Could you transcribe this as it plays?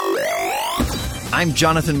I'm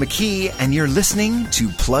Jonathan McKee, and you're listening to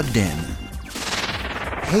Plugged In.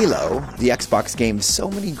 Halo, the Xbox game so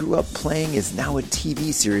many grew up playing, is now a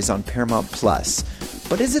TV series on Paramount+.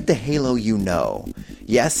 But is it the Halo you know?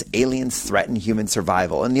 Yes, aliens threaten human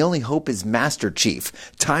survival, and the only hope is Master Chief.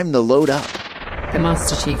 Time to load up. The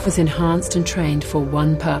Master Chief was enhanced and trained for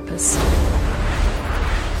one purpose: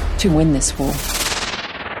 to win this war.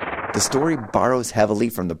 The story borrows heavily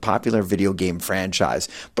from the popular video game franchise.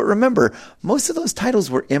 But remember, most of those titles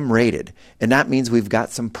were M-rated, and that means we've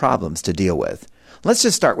got some problems to deal with. Let's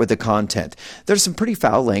just start with the content. There's some pretty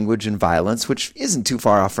foul language and violence, which isn't too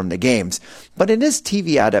far off from the games. But in this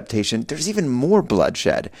TV adaptation, there's even more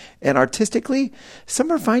bloodshed. And artistically, some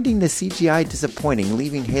are finding the CGI disappointing,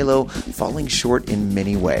 leaving Halo falling short in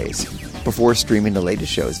many ways. Before streaming the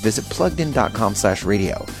latest shows, visit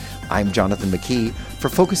pluggedin.com/radio. I'm Jonathan McKee for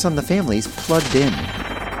Focus on the Family's Plugged In.